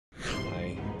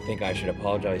think I should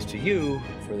apologize to you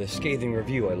for the scathing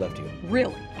review I left you.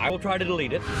 Really? I will try to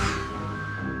delete it.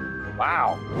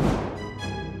 Wow.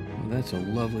 Well, that's a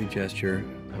lovely gesture.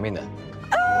 I mean that.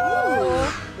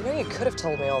 Oh! You know, you could have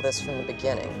told me all this from the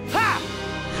beginning.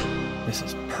 Ha! This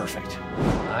is perfect.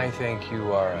 I think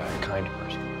you are a kind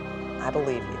person. I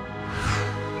believe you.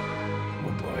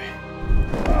 Oh, boy.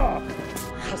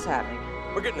 What's happening?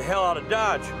 We're getting the hell out of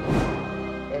Dodge.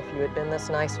 If you had been this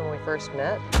nice when we first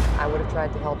met, I would have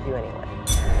tried to help you anyway.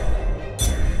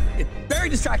 It's very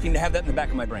distracting to have that in the back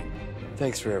of my brain.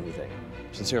 Thanks for everything.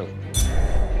 Sincerely.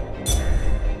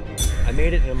 I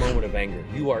made it in a moment of anger.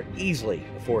 You are easily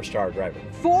a 4-star driver.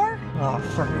 4? Oh,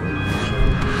 for